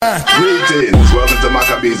Greetings, welcome to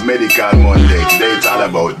Maccabees Medical Monday. Today it's all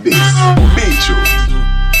about this. Beetroot.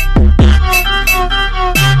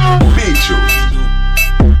 Beetroot.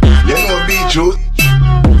 You know beetroot?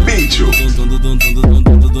 Beetroot.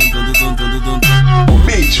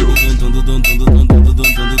 Beetroot.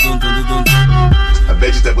 A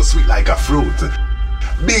vegetable sweet like a fruit.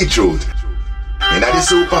 Beetroot. In the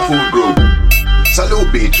superfood group.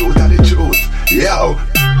 Salute beetroot and the truth. Yo.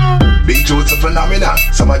 Beetroot's a phenomenon.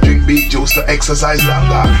 Some drink beet juice to exercise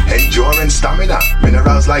longer. Endurance, stamina.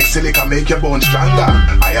 Minerals like silica make your bones stronger.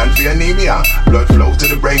 Iron for anemia. Blood flow to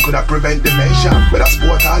the brain could have prevent dementia. Whether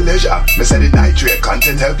sport or leisure. Me say the nitrate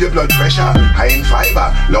content help your blood pressure. High in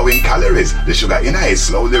fiber, low in calories. The sugar in it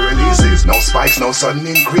slowly releases. No spikes, no sudden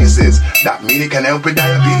increases. That mean it can help with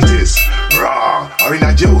diabetes. Raw or in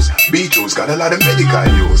a juice. Beetroot's got a lot of medical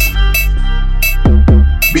use.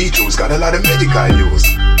 Beetroot's got a lot of medical use.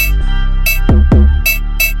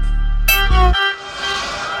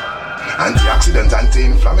 Antioxidant,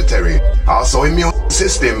 anti-inflammatory. Also immune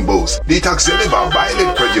system boost. Detox your liver,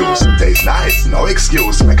 violet produce. Tastes nice, no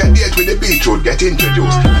excuse. Make a date with the beetroot, get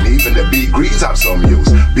introduced. And even the beet greens have some use.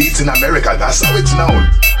 Beets in America, that's how it's known.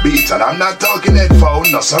 Beets, and I'm not talking headphone.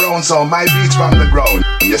 No surround sound, my beats from the ground.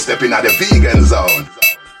 You're stepping at the vegan zone.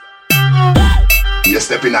 You're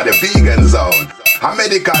stepping at the vegan zone. A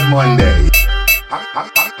medical Monday. A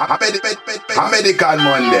medical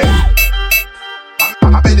Monday.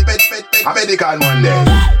 A medical Monday.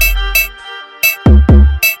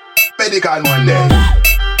 Medical Monday.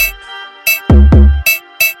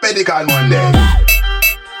 Medical Monday.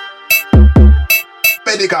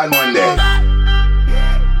 Medical Monday.